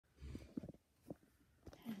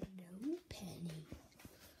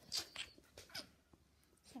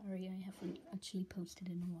sorry, I haven't actually posted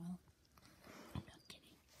in a while. I'm not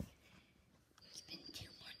kidding. It's been 2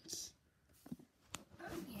 months.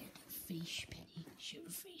 Oh yeah, the face, Penny. Show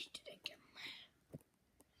the face to the camera.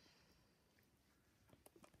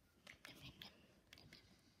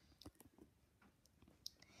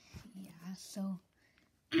 Yeah, so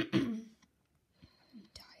I'm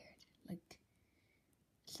tired. Like,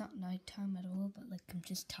 it's not nighttime at all, but like I'm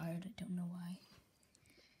just tired. I don't know why.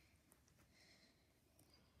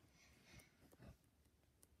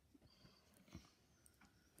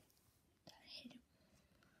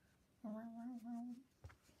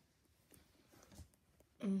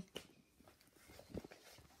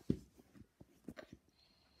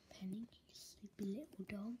 Penny, you sleepy little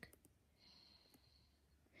dog.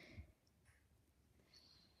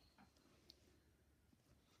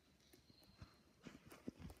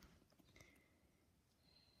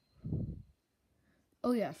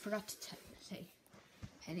 Oh yeah, I forgot to say,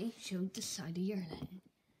 Penny, show the side of your head. Do you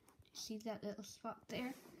see that little spot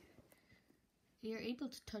there? You're able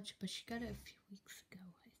to touch it, but she got it a few weeks ago.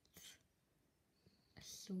 It's a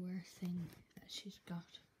sore thing that she's got.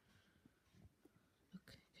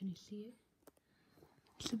 Look, can you see it?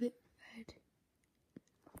 It's a bit red.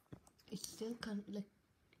 It's still kind of like,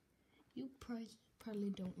 you probably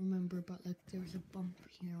don't remember, but like there's a bump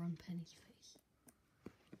here on Penny's face.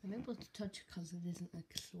 I'm able to touch it because it isn't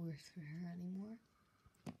like sore for her anymore.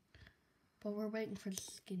 But we're waiting for the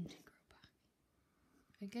skin to grow back.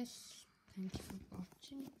 I guess, thank you for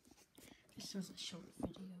watching. This was a short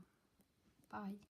video. Bye.